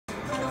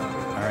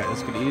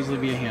This could easily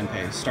be a hand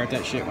pay. Start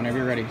that shit whenever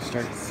you're ready.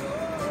 Start.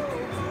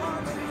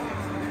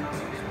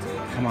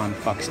 Come on,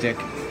 fuck stick.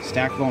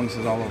 Stack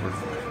bonuses all over.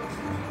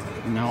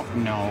 No,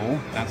 no.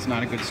 That's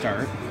not a good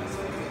start.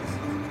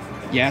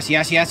 Yes,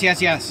 yes, yes,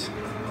 yes, yes.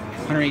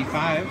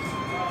 185.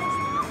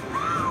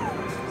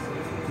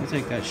 We'll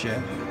take that shit.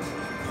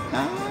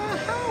 I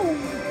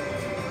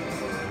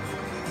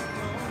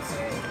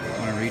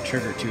want to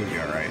re-trigger two of you,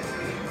 alright.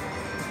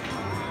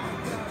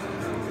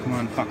 Come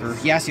on, fucker.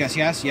 Yes, yes,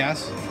 yes,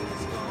 yes.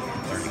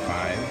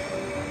 35.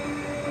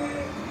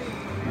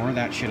 More of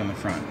that shit on the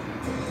front.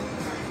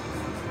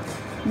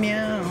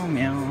 Meow,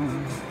 meow.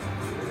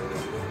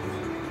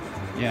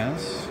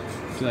 Yes.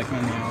 Do you like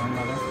my meow,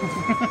 mother?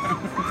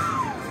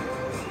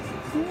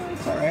 Yeah,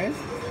 it's alright.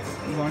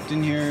 Walked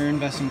in here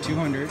investing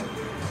 200.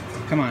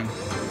 Come on.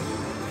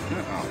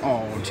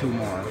 Oh, two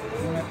more.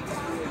 What?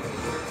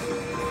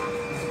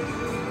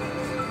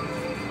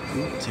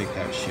 Ooh, take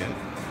that shit.